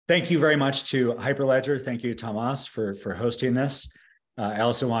Thank you very much to Hyperledger. Thank you, Tomas, for hosting this. I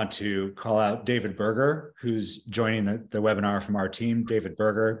also want to call out David Berger, who's joining the webinar from our team. David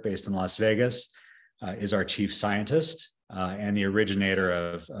Berger, based in Las Vegas, is our chief scientist and the originator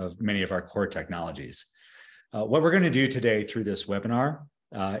of many of our core technologies. What we're going to do today through this webinar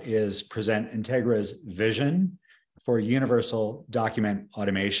is present Integra's vision for universal document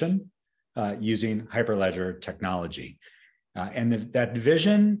automation using Hyperledger technology. That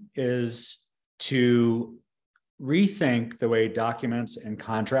vision is to rethink the way documents and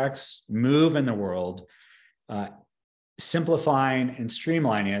contracts move in the world, simplifying and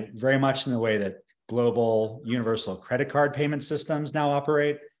streamlining it very much in the way that global universal credit card payment systems now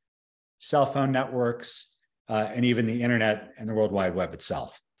operate, cell phone networks, and even the internet and the World Wide Web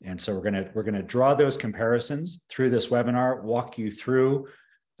itself. And so we're gonna draw those comparisons through this webinar, walk you through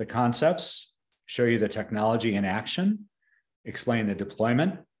the concepts, show you the technology in action, explain the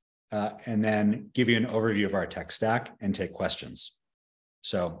deployment, and then give you an overview of our tech stack and take questions.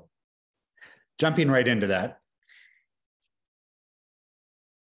 So jumping right into that,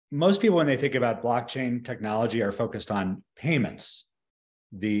 most people, when they think about blockchain technology, are focused on payments,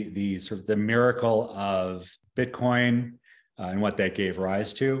 the sort of the miracle of Bitcoin and what that gave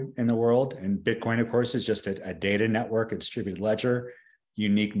rise to in the world. And Bitcoin, of course, is just a data network, a distributed ledger,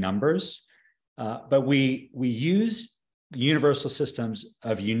 unique numbers. But we use universal systems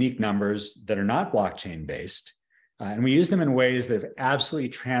of unique numbers that are not blockchain based. And we use them in ways that have absolutely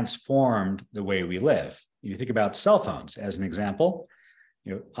transformed the way we live. You think about cell phones as an example.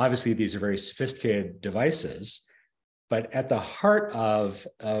 Obviously these are very sophisticated devices, but at the heart of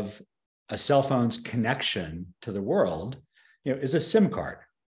a cell phone's connection to the world, is a SIM card.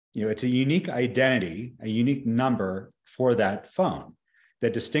 It's a unique identity, a unique number for that phone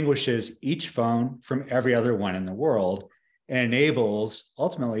that distinguishes each phone from every other one in the world and enables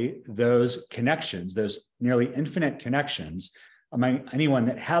ultimately those connections, those nearly infinite connections among anyone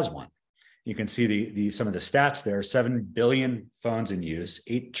that has one. You can see some of the stats there: 7 billion phones in use,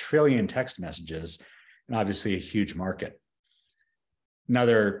 8 trillion text messages, and obviously a huge market.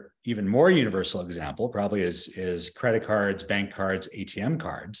 Another even more universal example probably is credit cards, bank cards, ATM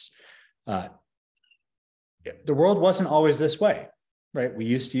cards. The world wasn't always this way, right? We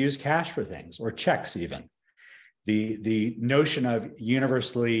used to use cash for things, or checks even. The notion of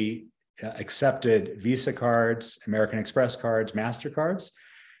universally accepted Visa cards, American Express cards, MasterCards,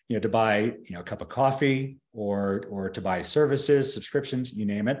 to buy a cup of coffee or to buy services, subscriptions, you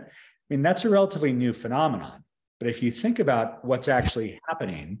name it. I mean, that's a relatively new phenomenon. But if you think about what's actually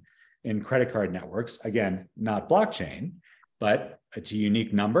happening in credit card networks, again, not blockchain, but it's a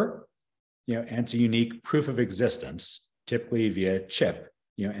unique number, and it's a unique proof of existence, typically via chip,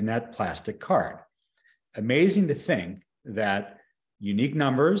 in that plastic card. Amazing to think that unique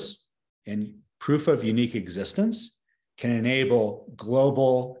numbers and proof of unique existence can enable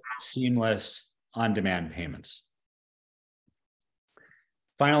global, seamless, on-demand payments.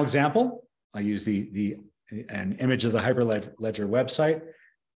 Final example, I use an image of the Hyperledger website,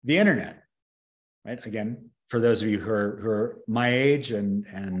 the internet, right? Again, for those of you who are my age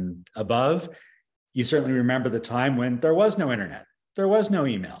and above, you certainly remember the time when there was no internet, there was no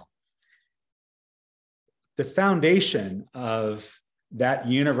email. The foundation of that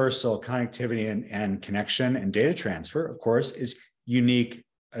universal connectivity and connection and data transfer, of course, is unique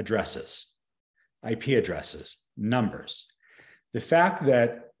addresses, IP addresses, numbers. The fact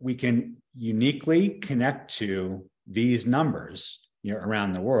that we can uniquely connect to these numbers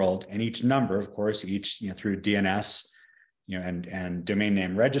around the world, and each number, of course, through DNS and domain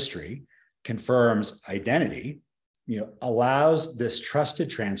name registry confirms identity, allows this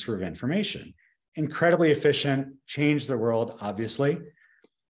trusted transfer of information. Incredibly efficient, changed the world, obviously.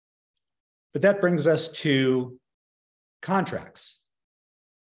 But that brings us to contracts.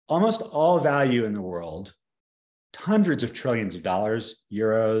 Almost all value in the world, hundreds of trillions of dollars,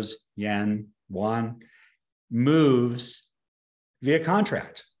 euros, yen, won, moves via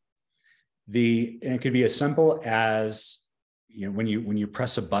contract. And it could be as simple as when you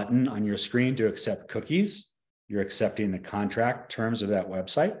press a button on your screen to accept cookies, you're accepting the contract terms of that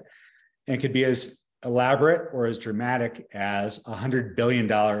website. And it could be as elaborate or as dramatic as a $100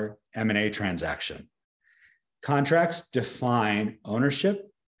 billion M&A transaction. Contracts define ownership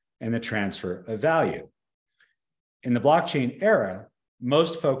and the transfer of value. In the blockchain era,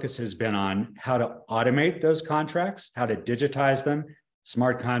 most focus has been on how to automate those contracts, how to digitize them,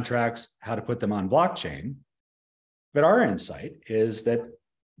 smart contracts, how to put them on blockchain. But our insight is that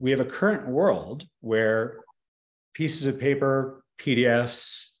we have a current world where pieces of paper,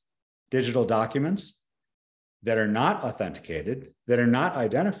 PDFs, digital documents that are not authenticated, that are not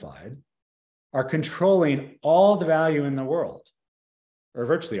identified, are controlling all the value in the world, or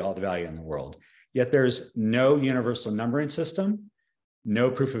virtually all the value in the world. Yet there's no universal numbering system,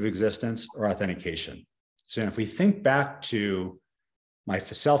 no proof of existence or authentication. So if we think back to my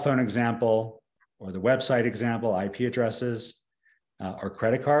cell phone example, or the website example, IP addresses, or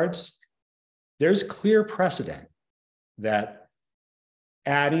credit cards, there's clear precedent that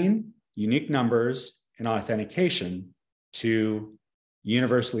adding unique numbers and authentication to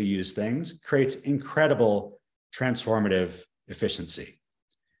universally used things creates incredible transformative efficiency.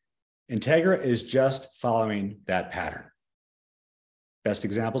 Integra is just following that pattern. Best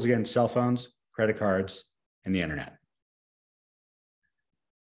examples, again, cell phones, credit cards, and the internet.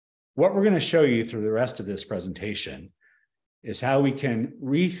 What we're going to show you through the rest of this presentation is how we can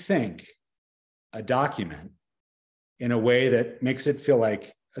rethink a document in a way that makes it feel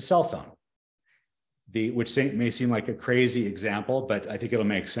like a cell phone. Which may seem like a crazy example, but I think it'll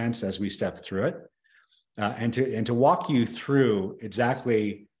make sense as we step through it. And to walk you through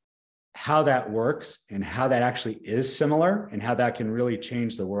exactly how that works and how that actually is similar and how that can really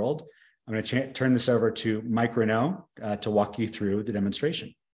change the world, I'm going to turn this over to Mike Rinow to walk you through the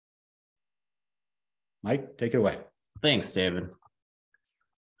demonstration. Mike, take it away. Thanks, David.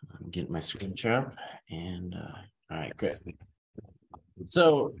 I'm getting my screen share up, and all right, great.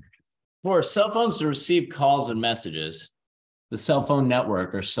 So for cell phones to receive calls and messages, the cell phone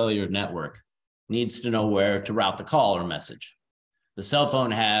network or cellular network needs to know where to route the call or message. The cell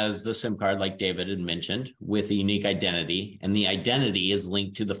phone has the SIM card, like David had mentioned, with a unique identity, and the identity is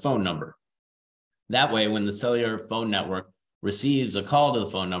linked to the phone number. That way, when the cellular phone network receives a call to the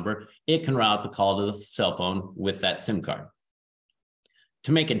phone number, it can route the call to the cell phone with that SIM card.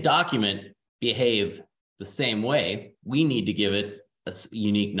 To make a document behave the same way, we need to give it a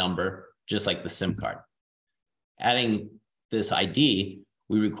unique number, just like the SIM card. Adding this ID,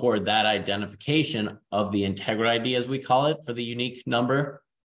 we record that identification of the Integra ID, as we call it, for the unique number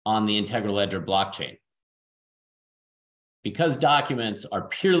on the Hyperledger blockchain. Because documents are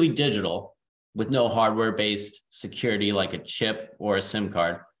purely digital with no hardware-based security like a chip or a SIM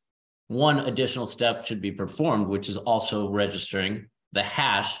card, one additional step should be performed, which is also registering the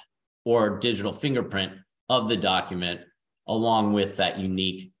hash or digital fingerprint of the document along with that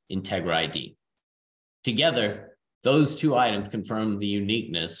unique Integra ID. Together, those two items confirm the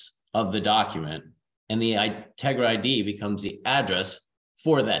uniqueness of the document, and the Integra ID becomes the address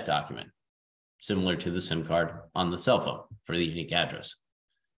for that document, similar to the SIM card on the cell phone for the unique address.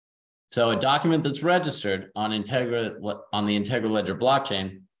 So a document that's registered on the Hyperledger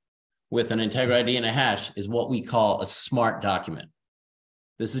blockchain with an Integra ID and a hash is what we call a smart document.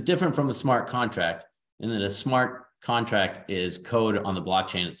 This is different from a smart contract in that a smart contract is code on the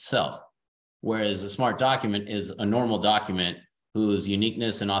blockchain itself, whereas a smart document is a normal document whose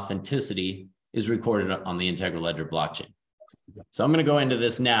uniqueness and authenticity is recorded on the Hyperledger blockchain. So I'm going to go into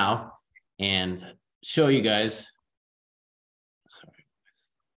this now and show you guys.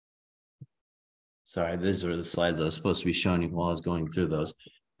 Sorry, these are the slides I was supposed to be showing you while I was going through those.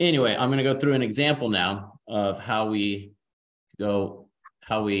 Anyway, I'm going to go through an example now of how we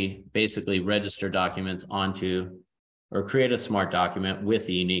basically register documents onto or create a smart document with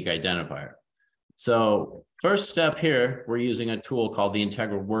a unique identifier. So first step here, we're using a tool called the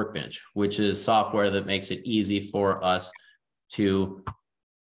Integra Workbench, which is software that makes it easy for us to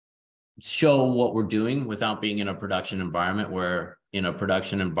show what we're doing without being in a production environment, where in a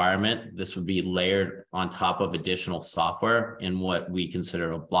production environment, this would be layered on top of additional software in what we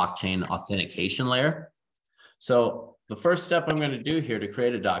consider a blockchain authentication layer. So the first step I'm going to do here to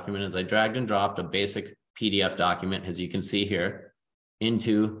create a document is I dragged and dropped a basic PDF document, as you can see here,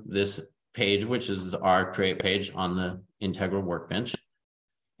 into this page, which is our create page on the Integra Workbench.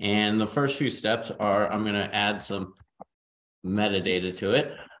 And the first few steps are I'm going to add some metadata to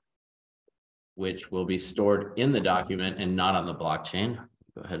it, which will be stored in the document and not on the blockchain.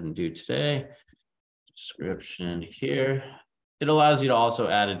 Go ahead and do today. Description here. It allows you to also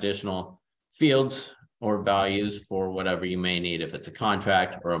add additional fields or values for whatever you may need. If it's a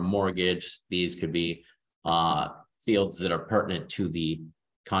contract or a mortgage, these could be fields that are pertinent to the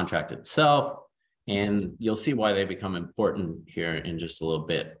contract itself. And you'll see why they become important here in just a little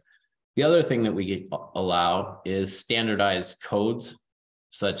bit. The other thing that we allow is standardized codes,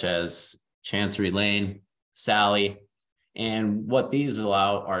 such as Chancery Lane, Sally, and what these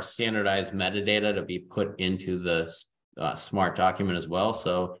allow are standardized metadata to be put into the smart document as well.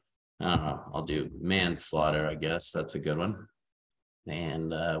 So I'll do manslaughter, I guess. That's a good one. And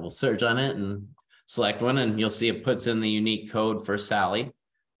we'll search on it and select one, and you'll see it puts in the unique code for Sally,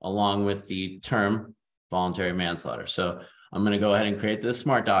 along with the term voluntary manslaughter. So I'm going to go ahead and create this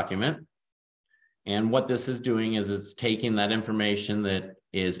smart document. And what this is doing is it's taking that information that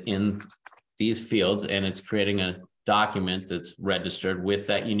is in these fields and it's creating a document that's registered with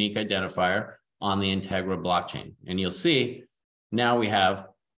that unique identifier on the Integra blockchain. And you'll see now we have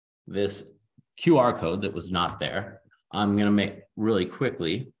this QR code that was not there. I'm going to make really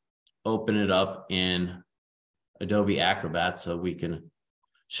quickly open it up in Adobe Acrobat so we can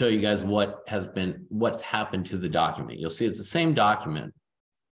show you guys what's happened to the document. You'll see it's the same document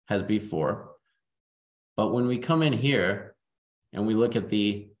as before. But when we come in here and we look at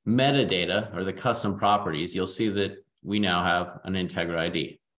the metadata or the custom properties, you'll see that we now have an Integra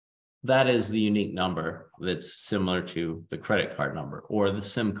ID. That is the unique number that's similar to the credit card number or the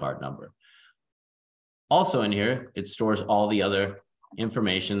SIM card number. Also in here, it stores all the other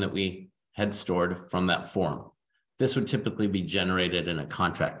information that we had stored from that form. This would typically be generated in a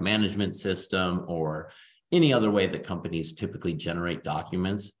contract management system or any other way that companies typically generate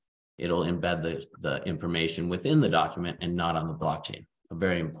documents. It'll embed the information within the document and not on the blockchain, a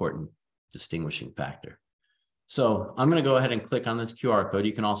very important distinguishing factor. So I'm going to go ahead and click on this QR code.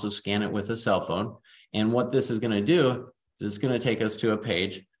 You can also scan it with a cell phone. And what this is going to do is it's going to take us to a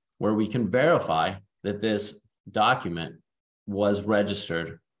page where we can verify that this document was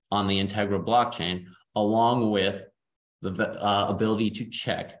registered on the Integra blockchain, along with the ability to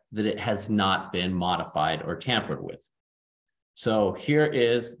check that it has not been modified or tampered with. So here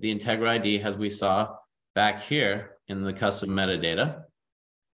is the Integra ID as we saw back here in the custom metadata.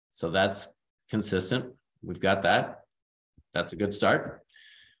 So that's consistent. We've got that. That's a good start.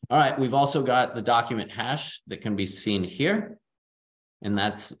 All right, we've also got the document hash that can be seen here. And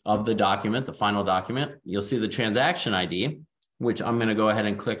that's of the document, the final document. You'll see the transaction ID, which I'm going to go ahead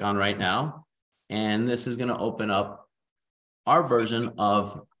and click on right now. And this is going to open up our version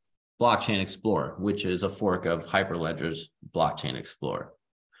of Blockchain Explorer, which is a fork of Hyperledger's Blockchain Explorer.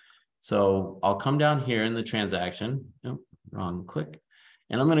 So I'll come down here in the transaction, wrong click,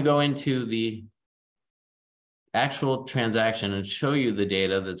 and I'm going to go into the actual transaction and show you the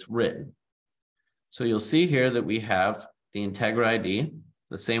data that's written. So you'll see here that we have the Integra ID,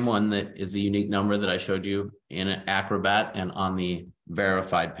 the same one that is the unique number that I showed you in Acrobat and on the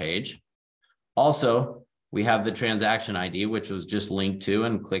verified page. Also, we have the transaction ID, which was just linked to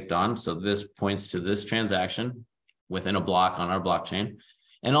and clicked on. So this points to this transaction within a block on our blockchain,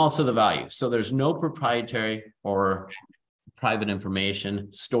 and also the value. So there's no proprietary or private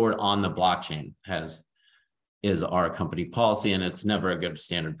information stored on the blockchain, as is our company policy, and it's never a good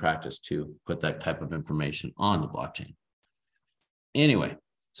standard practice to put that type of information on the blockchain. Anyway,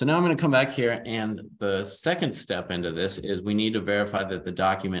 so now I'm going to come back here, and the second step into this is we need to verify that the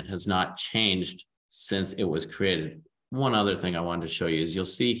document has not changed since it was created. One other thing I wanted to show you is you'll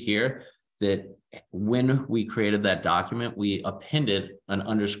see here that when we created that document, we appended an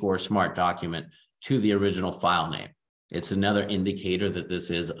underscore smart document to the original file name. It's another indicator that this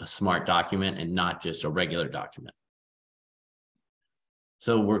is a smart document and not just a regular document.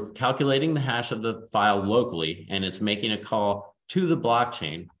 So we're calculating the hash of the file locally, and it's making a call to the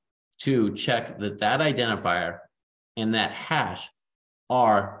blockchain to check that that identifier and that hash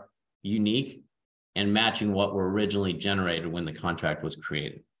are unique and matching what were originally generated when the contract was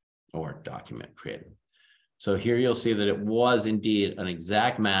created or document created. So here you'll see that it was indeed an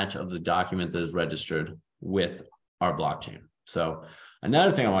exact match of the document that is registered with our blockchain. So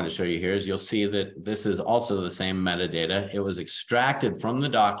another thing I want to show you here is you'll see that this is also the same metadata. It was extracted from the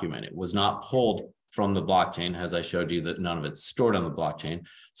document. It was not pulled from the blockchain, as I showed you that none of it's stored on the blockchain.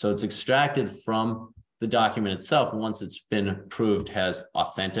 So it's extracted from the document itself once it's been proved as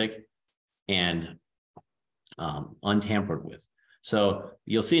authentic and untampered with. So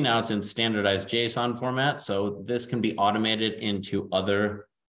you'll see now it's in standardized JSON format. So this can be automated into other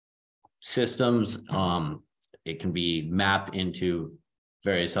systems. It can be mapped into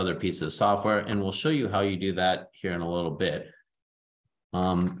various other pieces of software, and we'll show you how you do that here in a little bit.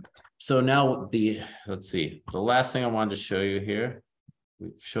 So now let's see, the last thing I wanted to show you here, we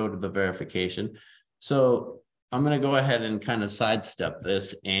showed the verification. So I'm going to go ahead and kind of sidestep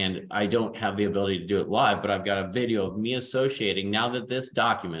this, and I don't have the ability to do it live, but I've got a video of me associating now that this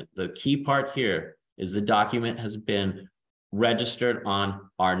document, the key part here is the document has been registered on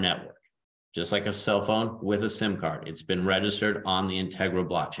our network, just like a cell phone with a SIM card. It's been registered on the Integra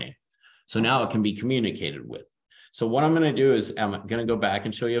blockchain. So now it can be communicated with. So what I'm going to do is I'm going to go back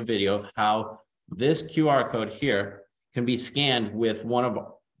and show you a video of how this QR code here can be scanned with one of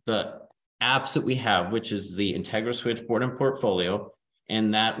the apps that we have, which is the Integra Switchboard and Portfolio.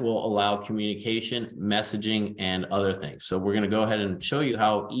 and that will allow communication, messaging, and other things. So we're going to go ahead and show you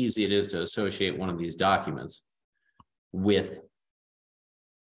how easy it is to associate one of these documents with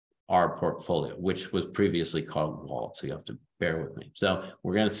our portfolio, which was previously called Vault. So you have to bear with me. So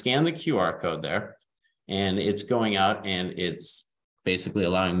we're going to scan the QR code there, and it's going out and it's basically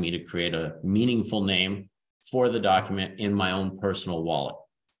allowing me to create a meaningful name for the document in my own personal wallet.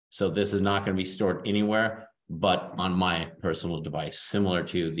 So this is not going to be stored anywhere but on my personal device, similar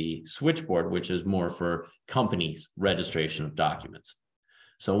to the switchboard, which is more for companies' registration of documents.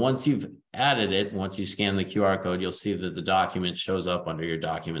 So once you've added it, once you scan the QR code, you'll see that the document shows up under your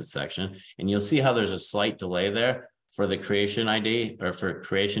documents section, and you'll see how there's a slight delay there for the creation ID or for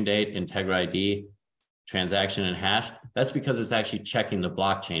creation date, Integra ID, transaction, and hash. That's because it's actually checking the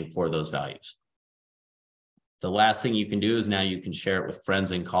blockchain for those values. The last thing you can do is now you can share it with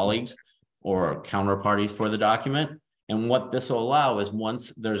friends and colleagues or counterparties for the document. And what this will allow is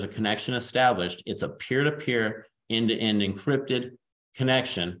once there's a connection established, it's a peer-to-peer, end-to-end encrypted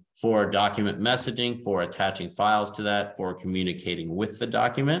connection for document messaging, for attaching files to that, for communicating with the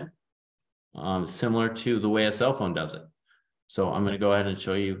document, similar to the way a cell phone does it. So I'm going to go ahead and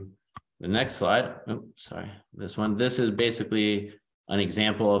show you the next slide. Oh, sorry, this one. This is basically an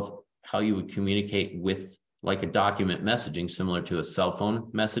example of how you would communicate with like a document messaging, similar to a cell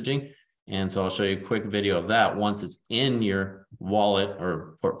phone messaging. And so I'll show you a quick video of that. Once it's in your wallet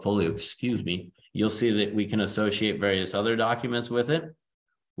or portfolio, excuse me, you'll see that we can associate various other documents with it.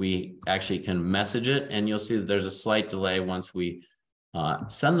 We actually can message it, and you'll see that there's a slight delay once we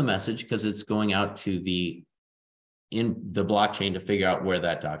send the message, because it's going out to the blockchain to figure out where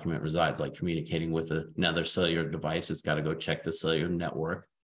that document resides, like communicating with another cellular device. It's got to go check the cellular network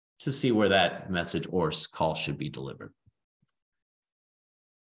to see where that message or call should be delivered.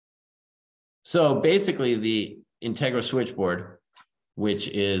 So basically the Integra switchboard, which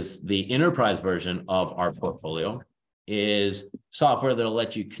is the enterprise version of our portfolio, is software that'll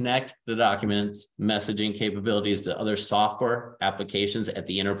let you connect the documents, messaging capabilities to other software applications at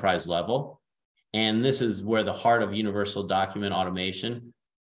the enterprise level. And this is where the heart of universal document automation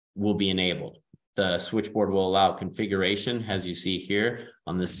will be enabled. The switchboard will allow configuration, as you see here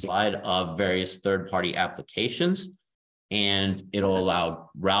on this slide, of various third-party applications, and it'll allow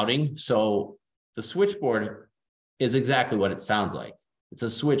routing. So the switchboard is exactly what it sounds like. It's a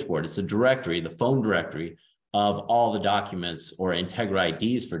switchboard. It's a directory, the phone directory of all the documents or Integra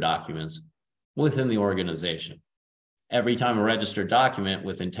IDs for documents within the organization. Every time a registered document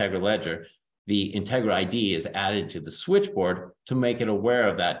with Integra Ledger, the Integra ID is added to the switchboard to make it aware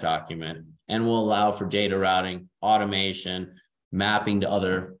of that document, and will allow for data routing, automation, mapping to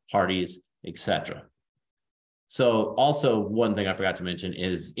other parties, etc. So also one thing I forgot to mention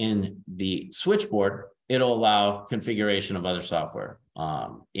is in the switchboard, it'll allow configuration of other software,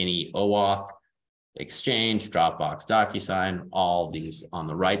 any OAuth, Exchange, Dropbox, DocuSign, all these on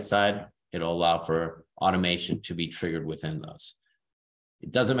the right side. It'll allow for automation to be triggered within those.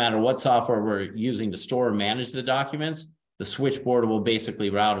 It doesn't matter what software we're using to store or manage the documents, the switchboard will basically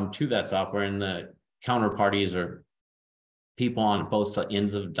route them to that software, and the counterparties or people on both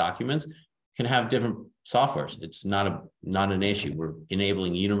ends of documents can have different softwares. It's not an issue. We're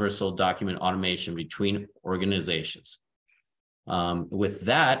enabling universal document automation between organizations. With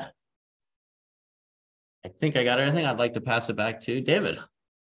that, I think I got everything. I'd like to pass it back to David.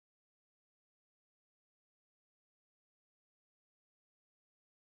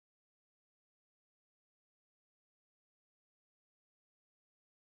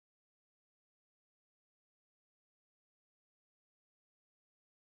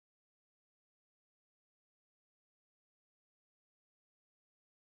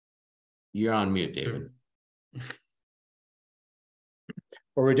 You're on mute, David.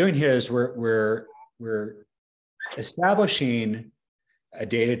 What we're doing here is we're establishing a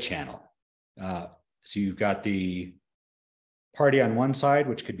data channel. So you've got the party on one side,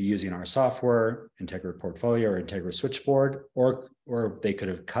 which could be using our software, Integra Portfolio or Integra Switchboard, or they could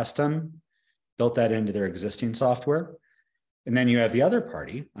have custom built that into their existing software. And then you have the other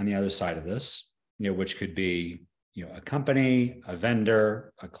party on the other side of this, which could be, a company, a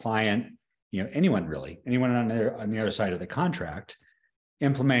vendor, a client, anyone really, anyone on the other side of the contract,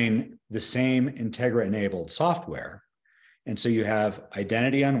 implementing the same Integra-enabled software. And so you have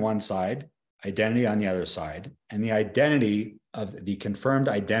identity on one side, identity on the other side, and the identity of the confirmed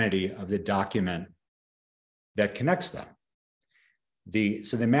identity of the document that connects them.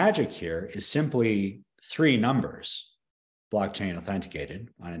 So the magic here is simply 3 numbers, blockchain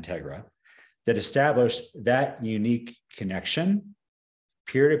authenticated on Integra, that establish that unique connection,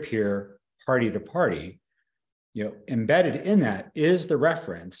 peer-to-peer, party-to-party, Embedded in that is the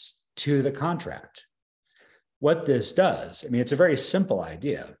reference to the contract. What this does, it's a very simple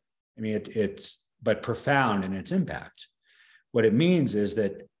idea. It's but profound in its impact. What it means is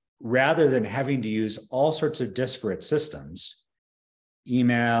that rather than having to use all sorts of disparate systems,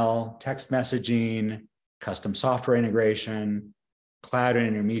 email, text messaging, custom software integration, cloud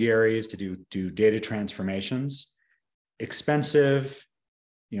intermediaries to do data transformations, expensive,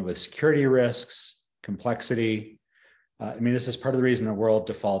 with security risks, complexity. This is part of the reason the world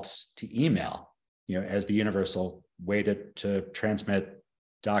defaults to email, as the universal way to transmit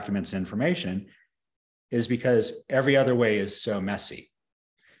documents and information, is because every other way is so messy.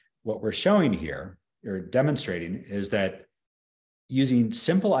 What we're showing here, or demonstrating, is that using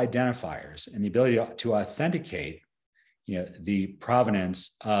simple identifiers and the ability to authenticate the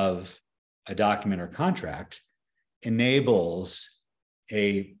provenance of a document or contract enables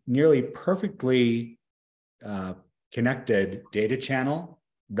a nearly perfectly connected data channel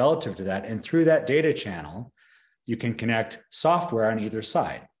relative to that. And through that data channel, you can connect software on either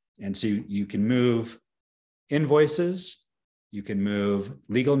side. And so you can move invoices, you can move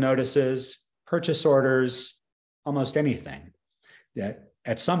legal notices, purchase orders, almost anything. That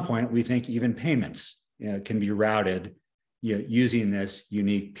at some point, we think even payments can be routed using this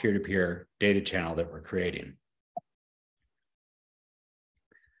unique peer-to-peer data channel that we're creating.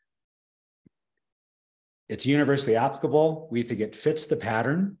 It's universally applicable. We think it fits the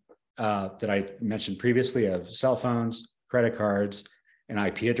pattern that I mentioned previously of cell phones, credit cards, and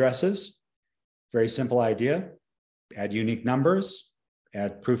IP addresses. Very simple idea. Add unique numbers,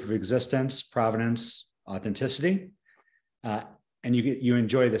 add proof of existence, provenance, authenticity, and you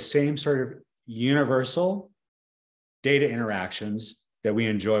enjoy the same sort of universal data interactions that we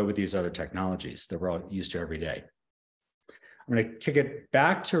enjoy with these other technologies that we're all used to every day. I'm going to kick it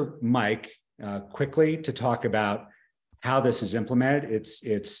back to Mike quickly to talk about how this is implemented.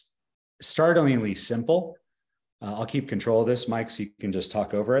 It's startlingly simple. I'll keep control of this, Mike, so you can just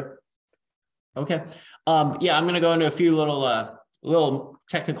talk over it. Okay. Yeah, I'm going to go into a few little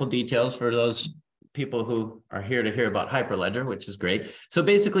technical details for those people who are here to hear about Hyperledger, which is great. So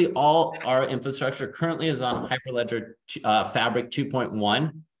basically, all our infrastructure currently is on Hyperledger Fabric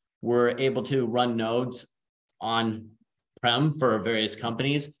 2.1. We're able to run nodes on-prem for various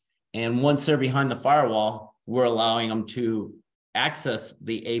companies. And once they're behind the firewall, we're allowing them to access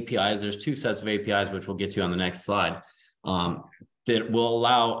the APIs. There's two sets of APIs, which we'll get to on the next slide, that will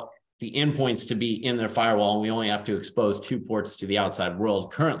allow the endpoints to be in their firewall. And we only have to expose 2 ports to the outside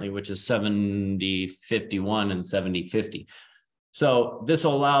world currently, which is 7051 and 7050. So this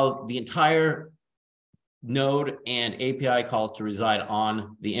will allow the entire node and API calls to reside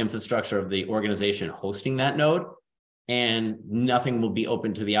on the infrastructure of the organization hosting that node, and nothing will be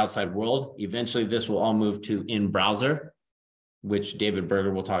open to the outside world. Eventually, this will all move to in-browser, which David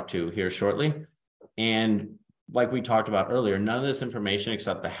Berger will talk to here shortly. And like we talked about earlier, none of this information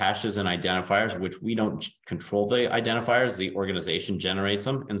except the hashes and identifiers, which we don't control the identifiers, the organization generates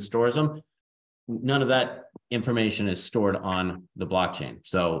them and stores them. None of that information is stored on the blockchain.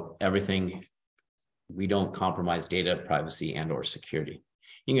 So everything, we don't compromise data privacy and or security.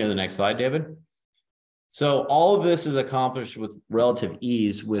 You can go to the next slide, David. So all of this is accomplished with relative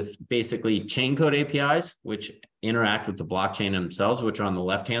ease with basically chain code APIs, which interact with the blockchain themselves, which are on the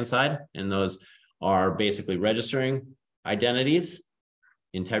left-hand side. And those are basically registering identities,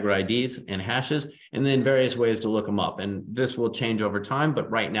 Integra IDs, and hashes, and then various ways to look them up. And this will change over time, but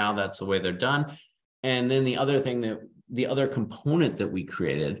right now that's the way they're done. And then the other component that we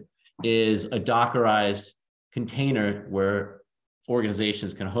created is a Dockerized container where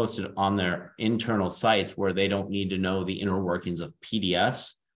organizations can host it on their internal sites where they don't need to know the inner workings of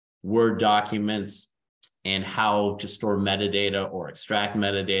PDFs, Word documents, and how to store metadata or extract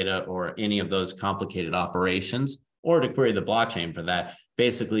metadata or any of those complicated operations, or to query the blockchain for that.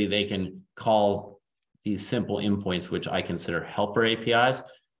 Basically, they can call these simple endpoints, which I consider helper APIs.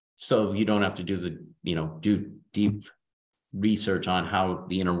 So you don't have to do deep research on how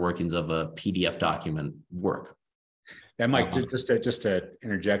the inner workings of a PDF document work. And Mike, just to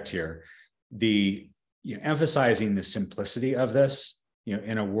interject here, emphasizing the simplicity of this,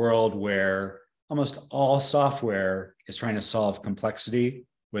 in a world where almost all software is trying to solve complexity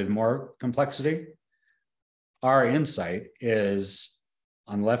with more complexity. Our insight is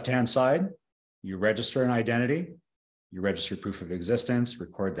on the left-hand side, you register an identity, you register proof of existence,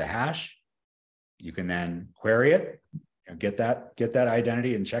 record the hash. You can then query it, get that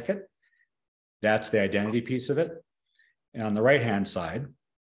identity and check it. That's the identity piece of it. And on the right-hand side,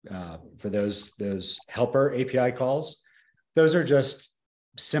 for those helper API calls, those are just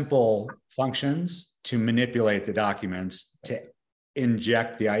simple functions to manipulate the documents, to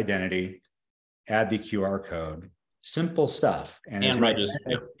inject the identity, add the QR code, simple stuff. And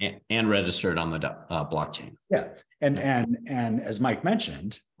registered on the blockchain. Yeah. And as Mike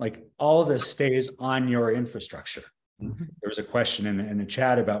mentioned, like all of this stays on your infrastructure. Mm-hmm. There was a question in the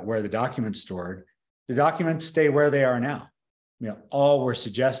chat about where the documents stored. The documents stay where they are now. All we're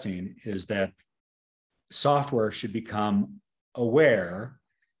suggesting is that software should become aware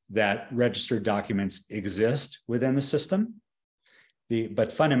that registered documents exist within the system.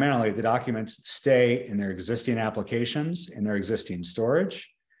 But fundamentally, the documents stay in their existing applications, in their existing storage.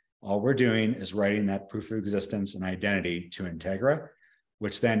 All we're doing is writing that proof of existence and identity to Integra,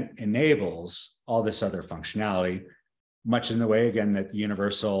 which then enables all this other functionality, much in the way, again, that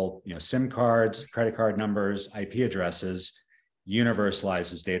universal SIM cards, credit card numbers, IP addresses,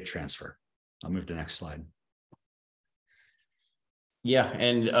 universalizes data transfer. I'll move to the next slide. Yeah,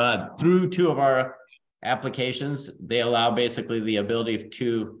 and through two of our applications, they allow basically the ability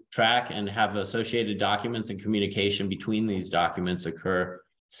to track and have associated documents and communication between these documents occur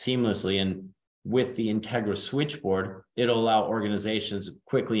seamlessly. And with the Integra switchboard, it'll allow organizations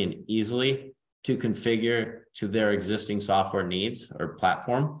quickly and easily to configure to their existing software needs or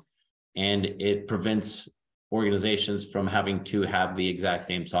platform. And it prevents organizations from having to have the exact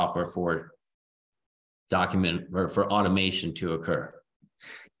same software for document or for automation to occur.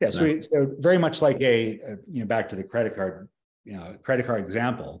 Yeah, so very much like back to the credit card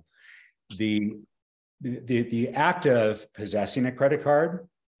example, the act of possessing a credit card,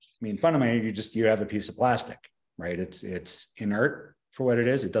 fundamentally you have a piece of plastic, right? It's inert for what it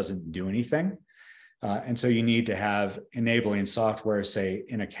is. It doesn't do anything, and so you need to have enabling software, say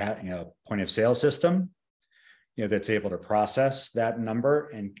in a point of sale system, that's able to process that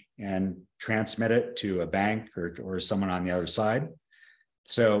number and transmit it to a bank or someone on the other side.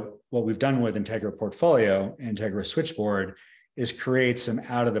 So what we've done with Integra Portfolio, Integra Switchboard, is create some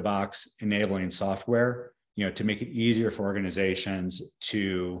out-of-the-box enabling software, to make it easier for organizations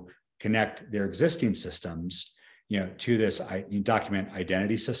to connect their existing systems, to this document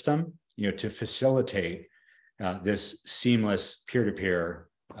identity system, to facilitate this seamless peer-to-peer,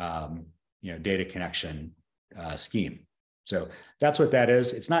 data connection scheme. So that's what that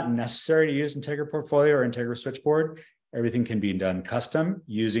is. It's not necessary to use Integra Portfolio or Integra Switchboard. Everything can be done custom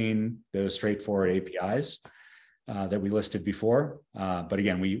using those straightforward APIs that we listed before. But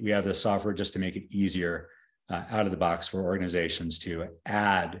again, we have the software just to make it easier out of the box for organizations to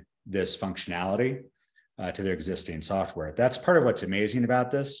add this functionality to their existing software. That's part of what's amazing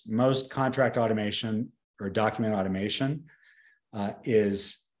about this. Most contract automation or document automation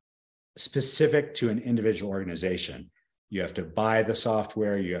is specific to an individual organization. You have to buy the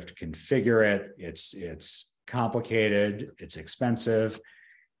software, you have to configure it. It's complicated, it's expensive,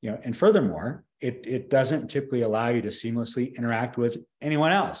 and furthermore, it doesn't typically allow you to seamlessly interact with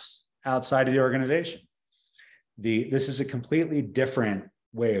anyone else outside of the organization. This is a completely different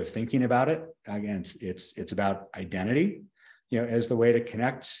way of thinking about it. Again, it's about identity, as the way to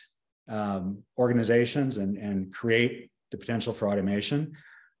connect organizations and create the potential for automation,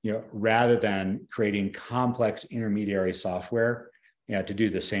 rather than creating complex intermediary software to do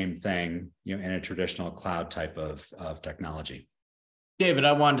the same thing, in a traditional cloud type of technology. David,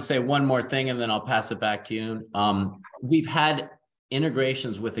 I wanted to say one more thing, and then I'll pass it back to you. We've had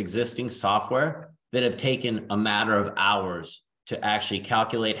integrations with existing software that have taken a matter of hours to actually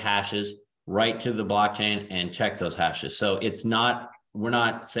calculate hashes, write to the blockchain, and check those hashes. So we're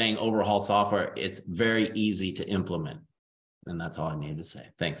not saying overhaul software. It's very easy to implement. And that's all I needed to say.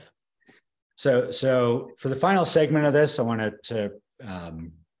 Thanks. So for the final segment of this, I wanted to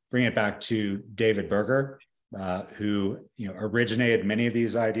bring it back to David Berger, who originated many of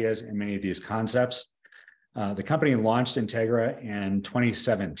these ideas and many of these concepts. The company launched Integra in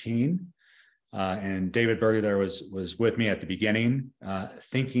 2017, and David Berger there was with me at the beginning,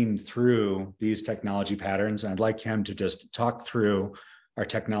 thinking through these technology patterns. And I'd like him to just talk through our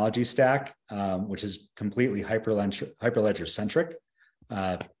technology stack, which is completely Hyperledger centric.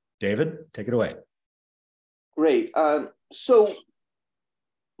 David, take it away. Great. So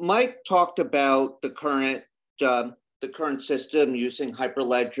Mike talked about the current system using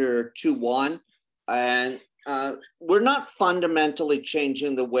Hyperledger 2.1, and we're not fundamentally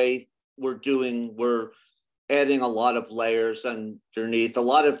changing the way we're adding a lot of layers underneath. A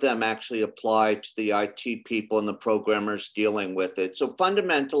lot of them actually apply to the IT people and the programmers dealing with it. So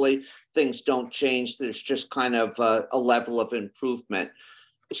fundamentally, things don't change. There's just kind of a level of improvement.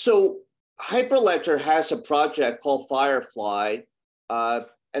 So Hyperledger has a project called Firefly,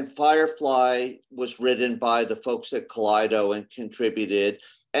 and Firefly was written by the folks at Kaleido and contributed.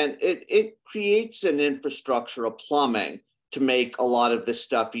 And it creates an infrastructure of plumbing to make a lot of this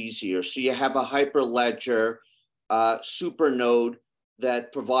stuff easier. So you have a Hyperledger supernode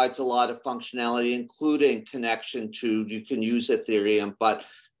that provides a lot of functionality, including connection to, you can use Ethereum, but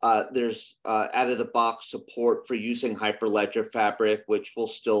there's out-of-the-box support for using Hyperledger Fabric, which we'll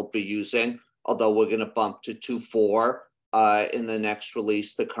still be using, although we're going to bump to 2.4 in the next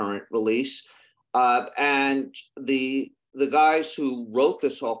release, the current release. And the guys who wrote the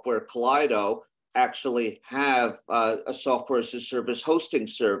software, Kaleido, actually have a software as a service hosting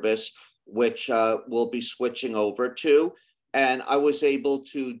service, which we'll be switching over to. And I was able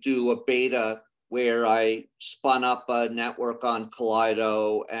to do a beta where I spun up a network on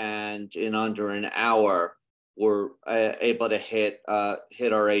Kaleido, and in under an hour, we're able to hit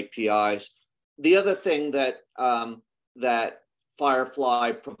our APIs. The other thing that that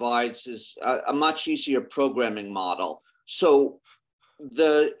Firefly provides is a much easier programming model. So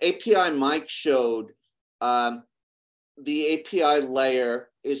the API Mike showed, the API layer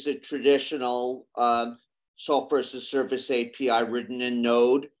is a traditional software as a service API written in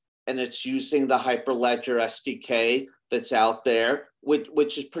Node, and it's using the Hyperledger SDK that's out there,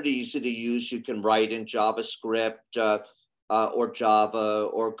 which is pretty easy to use. You can write in JavaScript or Java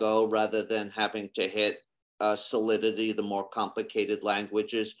or Go rather than having to hit Solidity, the more complicated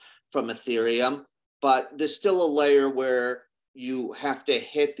languages from Ethereum. But there's still a layer where you have to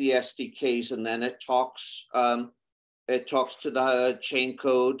hit the SDKs, and then it talks to the chain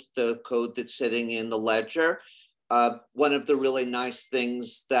code, the code that's sitting in the ledger. One of the really nice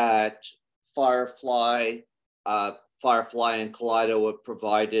things that Firefly and Kaleido have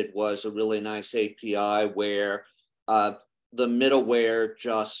provided was a really nice API where the middleware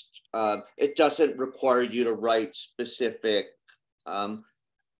just, it doesn't require you to write specific,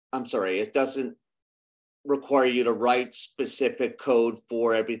 it doesn't require you to write specific code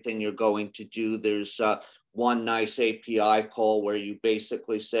for everything you're going to do. There's one nice API call where you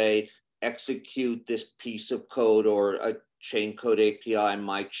basically say, execute this piece of code, or a chain code API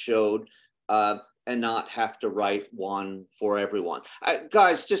Mike showed, and not have to write one for everyone.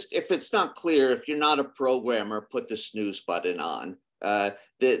 Guys, just if it's not clear, if you're not a programmer, put the snooze button on.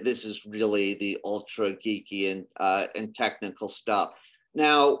 This is really the ultra geeky and technical stuff.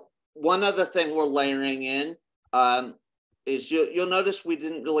 Now, one other thing we're layering in is you'll notice we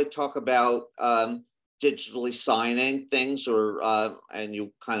didn't really talk about digitally signing things, or and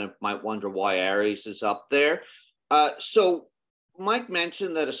you kind of might wonder why Aries is up there. So Mike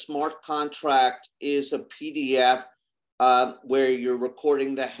mentioned that a smart contract is a PDF where you're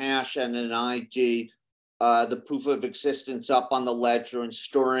recording the hash and an ID, the proof of existence up on the ledger, and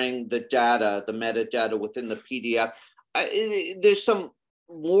storing the data, the metadata within the PDF. There's some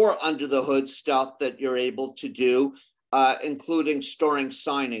more under the hood stuff that you're able to do, including storing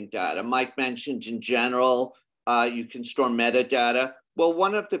signing data. Mike mentioned in general, you can store metadata. Well,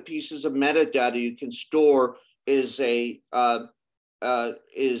 one of the pieces of metadata you can store is a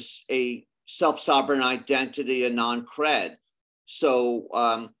self-sovereign identity, a non-cred.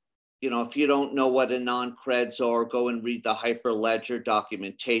 So, if you don't know what a non-creds are, go and read the Hyperledger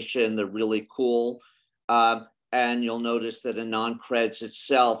documentation. They're really cool. And you'll notice that a non-creds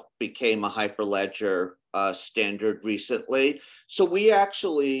itself became a Hyperledger standard recently. So we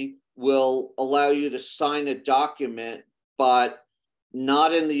actually will allow you to sign a document, but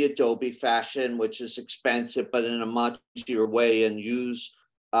not in the Adobe fashion, which is expensive, but in a much easier way, and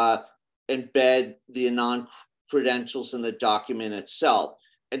embed the non-credentials in the document itself.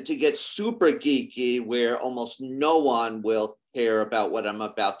 And to get super geeky, where almost no one will care about what I'm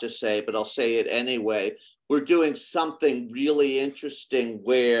about to say, but I'll say it anyway, we're doing something really interesting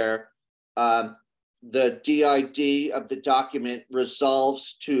where the DID of the document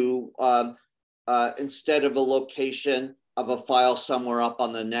resolves to, instead of a location of a file somewhere up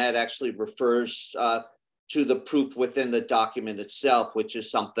on the net, actually refers to the proof within the document itself, which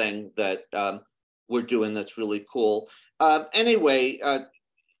is something that we're doing that's really cool. Anyway, the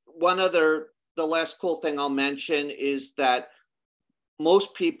last cool thing I'll mention is that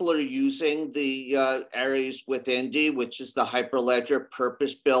most people are using the Aries with Indy, which is the Hyperledger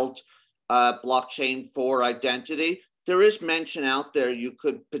purpose-built blockchain for identity. There is mention out there you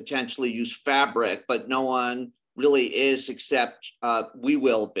could potentially use Fabric, but no one really is, except we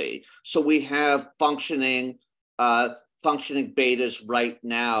will be. So we have functioning betas right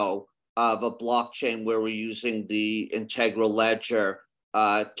now of a blockchain where we're using the Integra ledger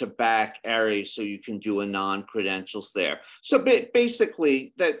to back Aries, so you can do a non-credentials there. So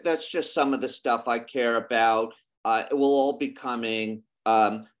basically, that's just some of the stuff I care about. It will all be coming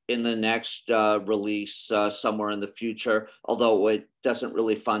in the next release somewhere in the future, although it doesn't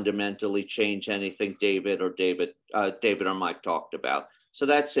really fundamentally change anything David or Mike talked about. So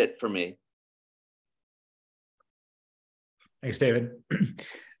that's it for me. Thanks, David.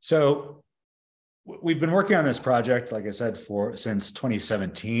 So we've been working on this project, like I said, since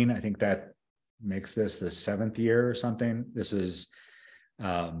 2017. I think that makes this the 7th year or something. This is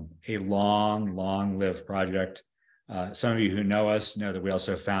a long-lived project. Some of you who know us know that we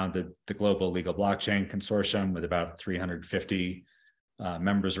also founded the Global Legal Blockchain Consortium with about 350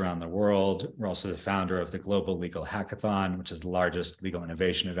 members around the world. We're also the founder of the Global Legal Hackathon, which is the largest legal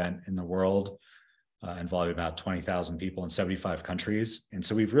innovation event in the world, involving about 20,000 people in 75 countries. And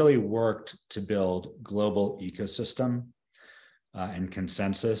so we've really worked to build global ecosystem and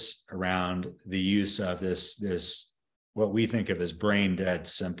consensus around the use of this what we think of as brain dead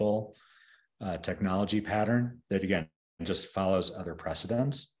simple technology pattern that, again, just follows other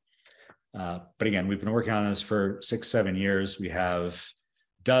precedents. But again, we've been working on this for 6-7 years. We have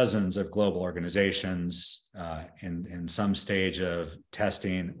dozens of global organizations in some stage of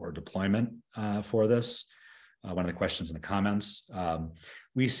testing or deployment for this. One of the questions in the comments.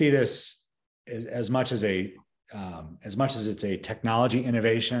 We see this as much as it's a technology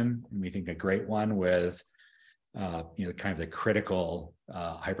innovation, and we think a great one with kind of the critical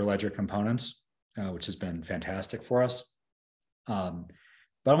Hyperledger components, which has been fantastic for us.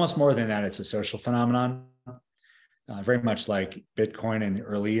 But almost more than that, it's a social phenomenon. Very much like Bitcoin in the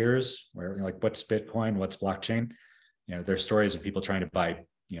early years, where like, what's Bitcoin, what's blockchain? There's stories of people trying to buy,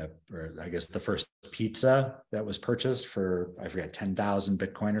 or I guess the first pizza that was purchased for, I forget, 10,000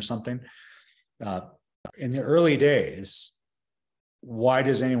 Bitcoin or something. In the early days, why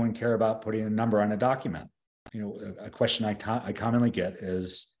does anyone care about putting a number on a document? A question I commonly get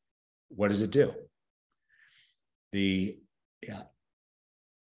is, what does it do? And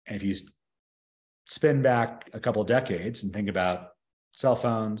if you spin back a couple decades and think about cell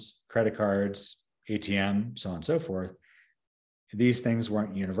phones, credit cards, ATM, so on and so forth, these things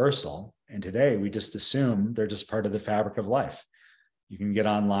weren't universal. And today we just assume they're just part of the fabric of life. You can get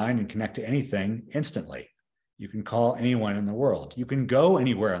online and connect to anything instantly. You can call anyone in the world. You can go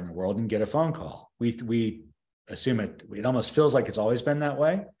anywhere in the world and get a phone call. We assume it almost feels like it's always been that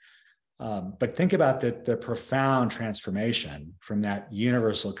way. But think about the profound transformation from that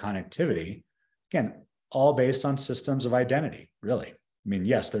universal connectivity. Again, all based on systems of identity, really. I mean,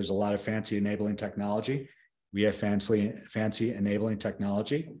 yes, there's a lot of fancy enabling technology. We have fancy enabling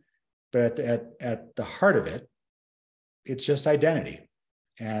technology, but at the heart of it, it's just identity.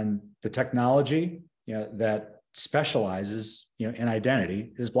 And the technology that specializes in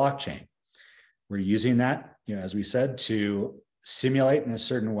identity is blockchain. We're using that, as we said, to simulate in a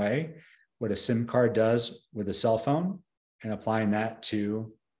certain way what a SIM card does with a cell phone and applying that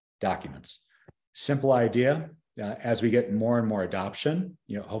to documents. Simple idea. As we get more and more adoption,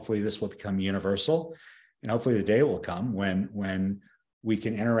 hopefully this will become universal, and hopefully the day will come when we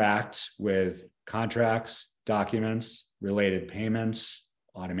can interact with contracts, documents, related payments,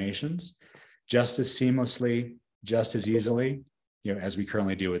 automations, just as seamlessly, just as easily, as we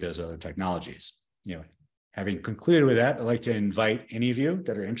currently do with those other technologies. Having concluded with that, I'd like to invite any of you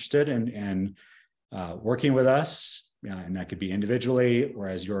that are interested in working with us, and that could be individually or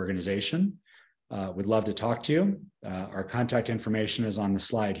as your organization. We'd love to talk to you. Our contact information is on the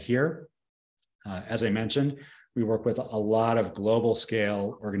slide here. As I mentioned, we work with a lot of global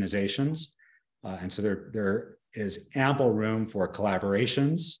scale organizations. And so there is ample room for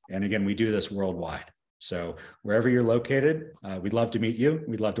collaborations. And again, we do this worldwide. So wherever you're located, we'd love to meet you.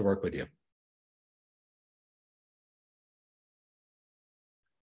 We'd love to work with you.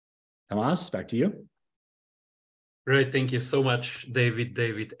 Tomas, back to you. Great, thank you so much,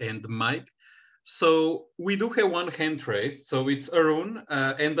 David, and Mike. So we do have one hand raised, so it's Arun,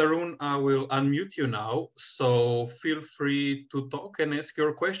 and Arun, I will unmute you now. So feel free to talk and ask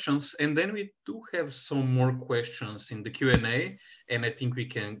your questions. And then we do have some more questions in the Q&A, and I think we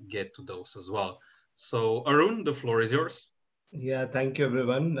can get to those as well. So Arun, the floor is yours. Yeah, thank you,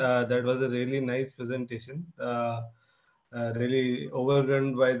 everyone. That was a really nice presentation. Really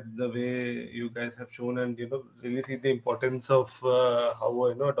overwhelmed by the way you guys have shown, and really see the importance of how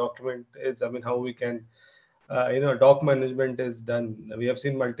a document is. I mean, how we can doc management is done. We have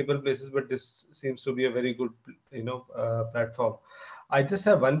seen multiple places, but this seems to be a very good platform. I just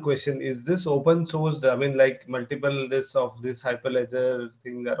have one question: is this open sourced? I mean, like multiple this Hyperledger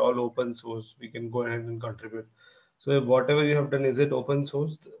thing are all open source. We can go ahead and contribute. So whatever you have done, is it open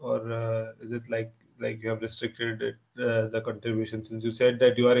sourced, or is it like you have restricted it, the contribution? Since you said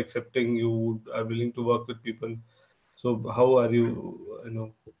that you are accepting, you are willing to work with people. So how are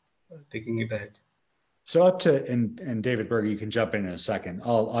you, taking it ahead? So up to, and David Berger, you can jump in a second.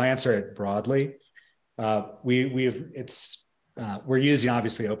 I'll answer it broadly. We're using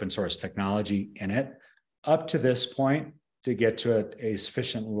obviously open source technology in it. Up to this point, to get to a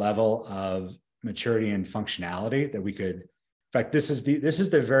sufficient level of maturity and functionality that we could, in fact, this is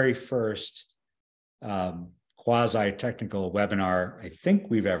the very first quasi-technical webinar I think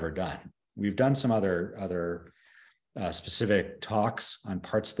we've ever done. We've done some other specific talks on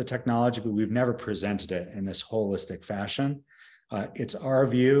parts of the technology, but we've never presented it in this holistic fashion. It's our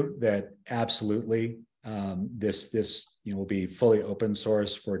view that absolutely this will be fully open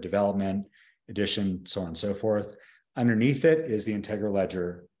source for development, edition, so on and so forth. Underneath it is the Integra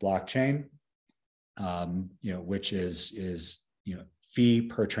Ledger blockchain, which is fee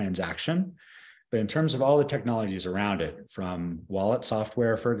per transaction. But in terms of all the technologies around it, from wallet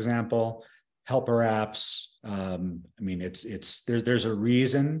software, for example, helper apps, there's a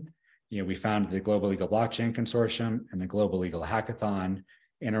reason, we founded the Global Legal Blockchain Consortium and the Global Legal Hackathon,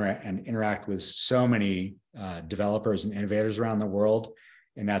 interact with so many developers and innovators around the world.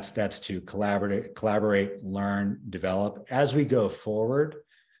 And that's to collaborate, learn, develop. As we go forward,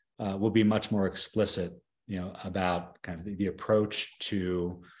 we'll be much more explicit, about kind of the approach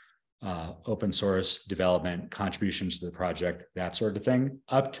to open source development, contributions to the project, that sort of thing.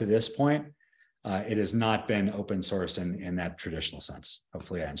 Up to this point, it has not been open source in that traditional sense.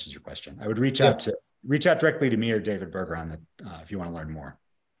 Hopefully that answers your question. I would reach out directly to me or David Berger on that if you want to learn more.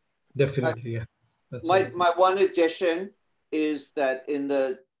 Definitely, yeah. My one addition is that in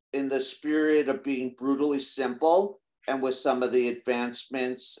the spirit of being brutally simple and with some of the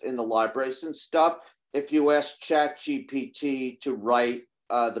advancements in the libraries and stuff, if you ask ChatGPT to write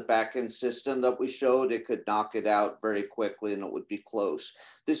the backend system that we showed, it could knock it out very quickly and it would be close.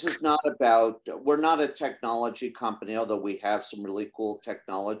 This is not about, we're not a technology company, although we have some really cool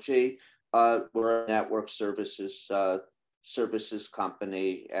technology. We're a network services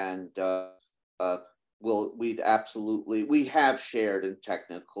company, and we have shared in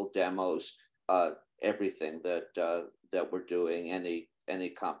technical demos everything that we're doing. Any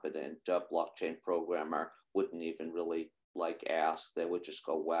competent blockchain programmer wouldn't even really ask. They would just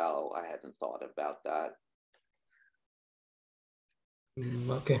go, wow, I hadn't thought about that.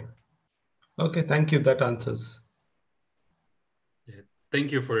 Okay, thank you. That answers. Yeah.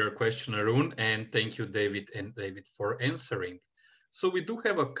 Thank you for your question, Arun, and thank you, David for answering. So we do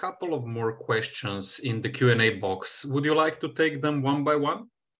have a couple of more questions in the Q&A box. Would you like to take them one by one?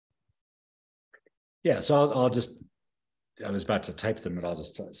 Yeah, so I was about to type them, but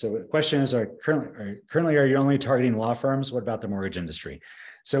so the question is, currently are you only targeting law firms? What about the mortgage industry?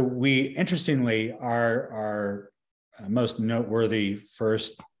 So we, interestingly, our most noteworthy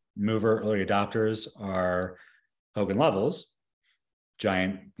first mover early adopters are Hogan Lovells,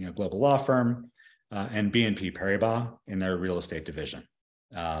 giant global law firm, and BNP Paribas in their real estate division.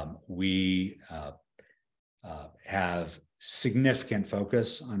 We have significant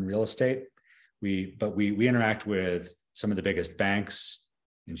focus on real estate. We interact with some of the biggest banks,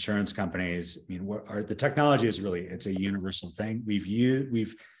 insurance companies. The technology is it's a universal thing.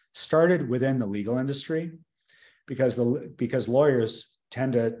 We've started within the legal industry because lawyers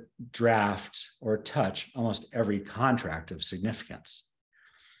tend to draft or touch almost every contract of significance.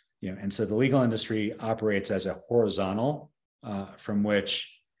 And so the legal industry operates as a horizontal from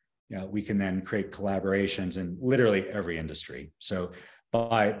which we can then create collaborations in literally every industry. So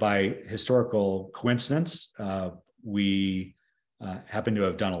by historical coincidence, we happen to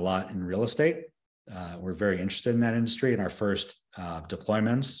have done a lot in real estate. We're very interested in that industry, and our first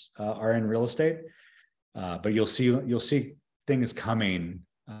deployments are in real estate. But you'll see things coming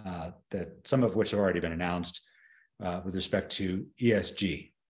that some of which have already been announced with respect to ESG.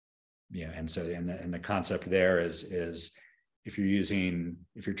 And so and the concept there is if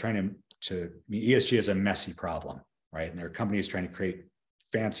you're trying to ESG is a messy problem, right? And there are companies trying to create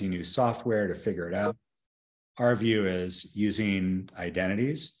fancy new software to figure it out. Our view is, using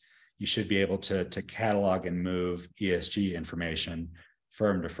identities, you should be able to catalog and move ESG information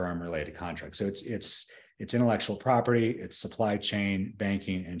firm to firm related contracts. So it's intellectual property, it's supply chain,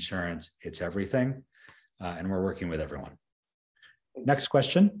 banking, insurance, it's everything. And we're working with everyone. Next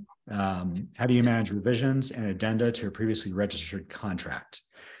question. How do you manage revisions and addenda to a previously registered contract?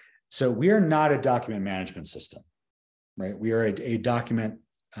 So we are not a document management system, right? We are a document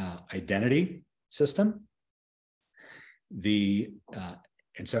identity system.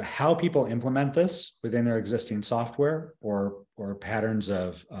 And so how people implement this within their existing software or patterns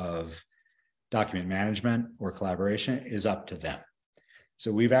of document management or collaboration is up to them.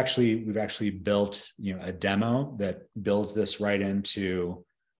 So we've actually built a demo that builds this right into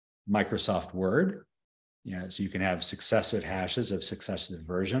Microsoft Word, so you can have successive hashes of successive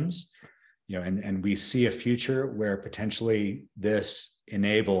versions, and we see a future where potentially this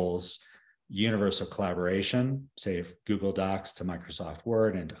enables universal collaboration, say Google Docs to Microsoft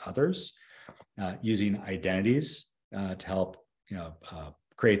Word and to others, using identities to help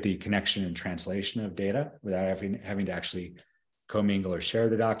create the connection and translation of data without having to actually commingle or share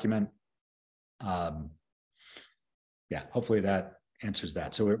the document. Hopefully that answers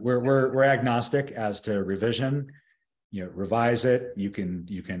that. So we're agnostic as to revision. Revise it. You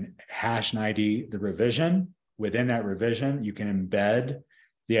can hash and ID the revision. Within that revision, you can embed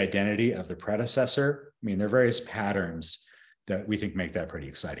the identity of the predecessor. I mean, there are various patterns that we think make that pretty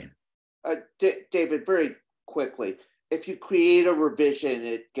exciting. David, very quickly, if you create a revision,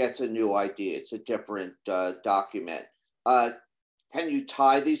 it gets a new ID. It's a different document. Can you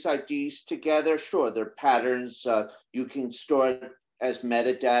tie these IDs together? Sure, they're patterns. You can store it as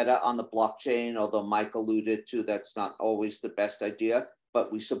metadata on the blockchain, although Mike alluded to that's not always the best idea,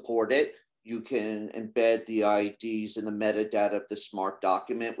 but we support it. You can embed the IDs in the metadata of the smart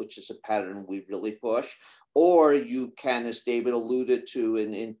document, which is a pattern we really push. Or you can, as David alluded to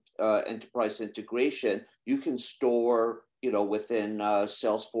in enterprise integration, you can store, within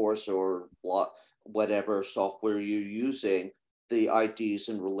Salesforce or whatever software you're using, the IDs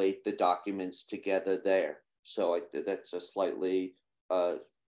and relate the documents together there. So that's a slightly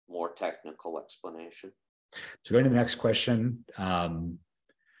more technical explanation. So going to the next question.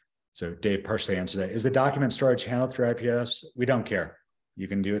 So Dave partially answered that. Is the document storage handled through IPFS? We don't care. You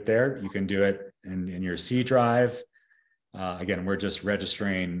can do it there. You can do it in your C drive. Again, we're just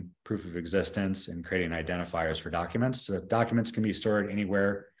registering proof of existence and creating identifiers for documents. So documents can be stored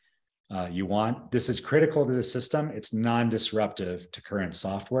anywhere you want. This is critical to the system. It's non-disruptive to current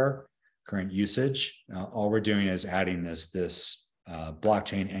software, current usage. All we're doing is adding this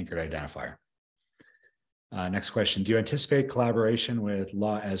blockchain anchored identifier. Next question. Do you anticipate collaboration with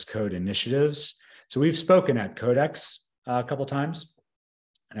law as code initiatives? So we've spoken at Codex a couple times,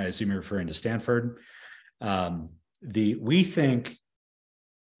 and I assume you're referring to Stanford. We think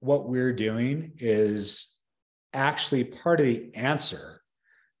what we're doing is actually part of the answer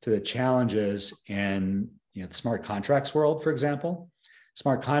to the challenges in the smart contracts world, for example.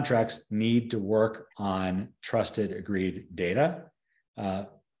 Smart contracts need to work on trusted, agreed data.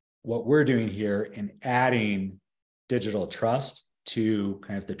 What we're doing here in adding digital trust to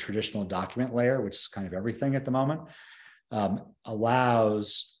kind of the traditional document layer, which is kind of everything at the moment,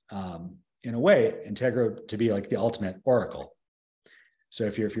 allows, in a way, Integra to be like the ultimate oracle. So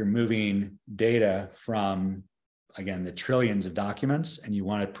if you're moving data from, again, the trillions of documents and you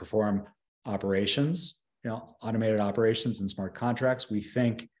want to perform operations, automated operations and smart contracts, we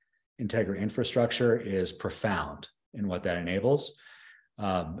think Integra infrastructure is profound in what that enables.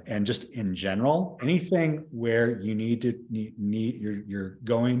 And just in general, anything where you you're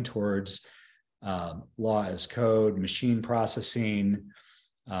going towards law as code, machine processing,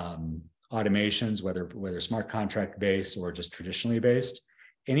 automations, whether smart contract based or just traditionally based,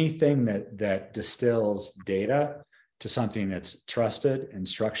 anything that distills data to something that's trusted and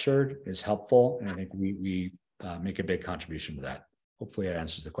structured is helpful. And I think we make a big contribution to that. Hopefully that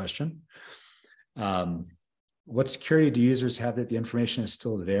answers the question. What security do users have that the information is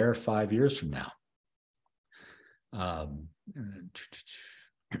still there 5 years from now? A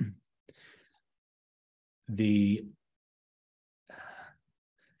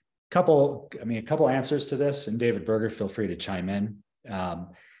couple answers to this, and David Berger, feel free to chime in.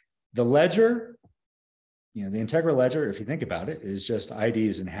 The ledger, the Integra ledger, if you think about it, is just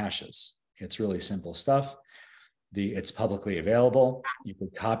IDs and hashes. It's really simple stuff. It's publicly available. You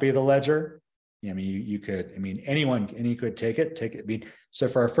could copy the ledger. Anyone could take it. So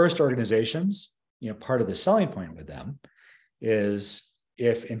for our first organizations, part of the selling point with them is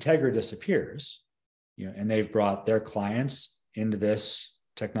if Integra disappears, and they've brought their clients into this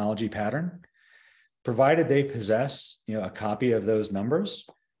technology pattern, provided they possess, a copy of those numbers,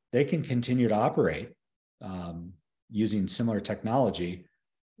 they can continue to operate using similar technology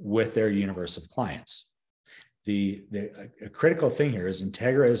with their universe of clients. A critical thing here is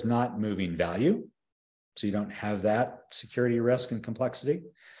Integra is not moving value, so you don't have that security risk and complexity,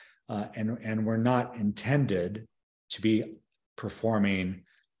 and we're not intended to be performing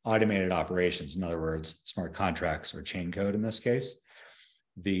automated operations. In other words, smart contracts or chain code in this case.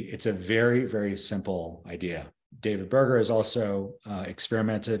 It's a very, very simple idea. David Berger has also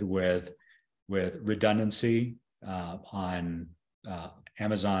experimented with redundancy on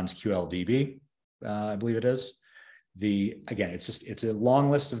Amazon's QLDB, I believe it is. Again, it's a long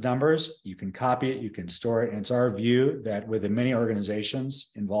list of numbers. You can copy it, you can store it. And it's our view that with the many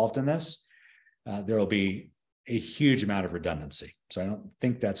organizations involved in this, there will be a huge amount of redundancy. So I don't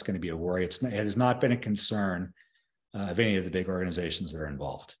think that's going to be a worry. It has not been a concern of any of the big organizations that are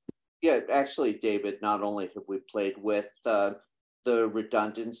involved. Yeah, actually, David, not only have we played with the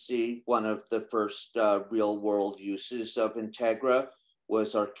redundancy, one of the first real world uses of Integra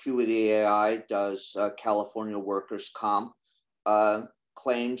was our Acuity AI does California workers' comp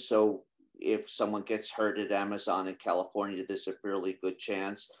claims. So if someone gets hurt at Amazon in California, there's a fairly good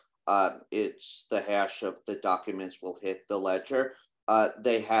chance it's the hash of the documents will hit the ledger.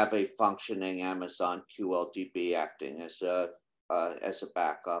 They have a functioning Amazon QLDB acting as a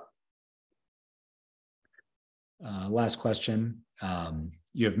backup. Last question.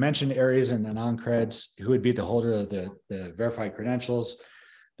 You have mentioned areas and non-creds. Who would be the holder of the verified credentials?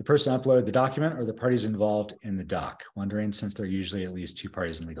 The person uploaded the document or the parties involved in the doc? Wondering, since there are usually at least two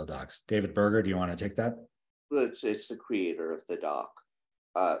parties in legal docs. David Berger, do you want to take that? It's the creator of the doc.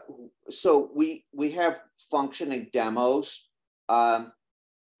 So we have functioning demos.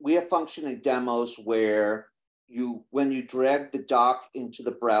 We have functioning demos where when you drag the doc into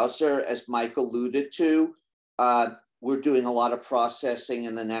the browser, as Mike alluded to, we're doing a lot of processing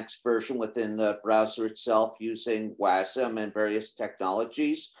in the next version within the browser itself using WASM and various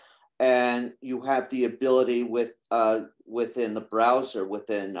technologies. And you have the ability within the browser,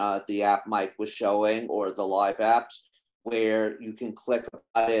 within the app Mike was showing or the live apps, where you can click a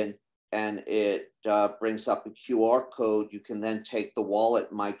button and it brings up a QR code. You can then take the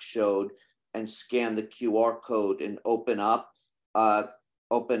wallet Mike showed and scan the QR code and open up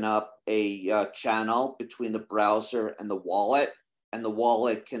a channel between the browser and the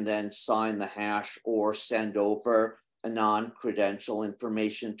wallet can then sign the hash or send over a non-credential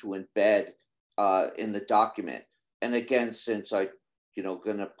information to embed in the document. And again, since I,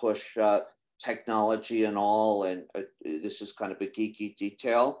 gonna push technology and all, and this is kind of a geeky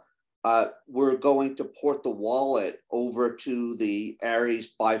detail, we're going to port the wallet over to the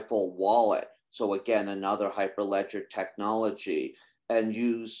Aries bifold wallet. So again, another Hyperledger technology, and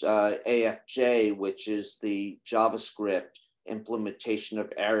use AFJ, which is the JavaScript implementation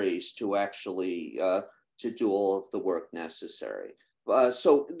of Aries to actually to do all of the work necessary.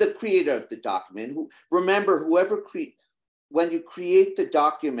 So the creator of the document, remember, when you create the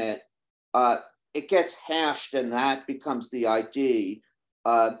document, it gets hashed and that becomes the ID.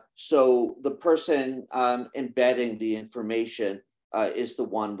 So the person embedding the information is the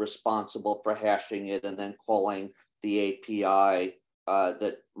one responsible for hashing it and then calling the API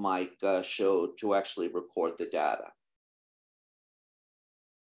that Mike showed to actually record the data.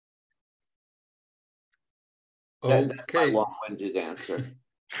 Okay. That's my long-winded answer.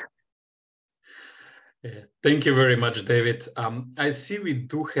 Yeah, thank you very much, David. I see we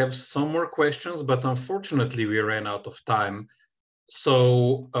do have some more questions, but unfortunately we ran out of time.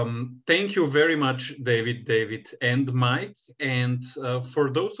 So thank you very much, David and Mike. And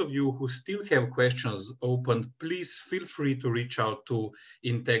for those of you who still have questions open, please feel free to reach out to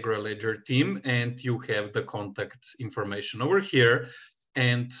Integra Ledger team, and you have the contact information over here.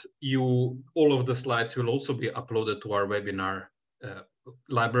 And all of the slides will also be uploaded to our webinar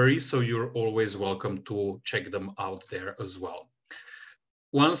library, so you're always welcome to check them out there as well.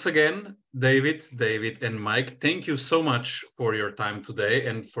 Once again, David, and Mike, thank you so much for your time today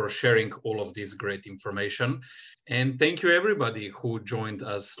and for sharing all of this great information. And thank you everybody who joined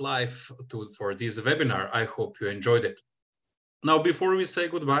us live for this webinar. I hope you enjoyed it. Now, before we say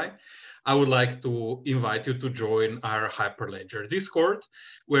goodbye, I would like to invite you to join our Hyperledger Discord,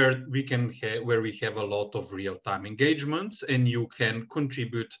 where we have a lot of real-time engagements, and you can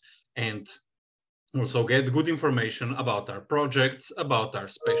contribute and also get good information about our projects, about our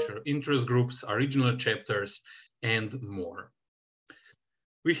special interest groups, our regional chapters, and more.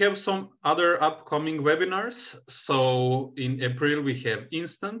 We have some other upcoming webinars. So in April, we have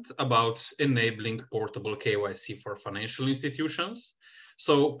Instant about enabling portable KYC for financial institutions.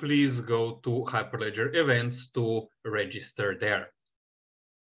 So please go to Hyperledger events to register there.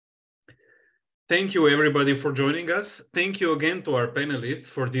 Thank you everybody for joining us. Thank you again to our panelists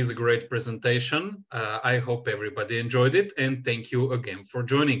for this great presentation. I hope everybody enjoyed it, and thank you again for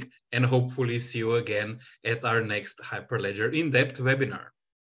joining, and hopefully see you again at our next Hyperledger in-depth webinar.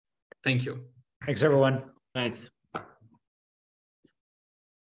 Thank you. Thanks everyone. Thanks.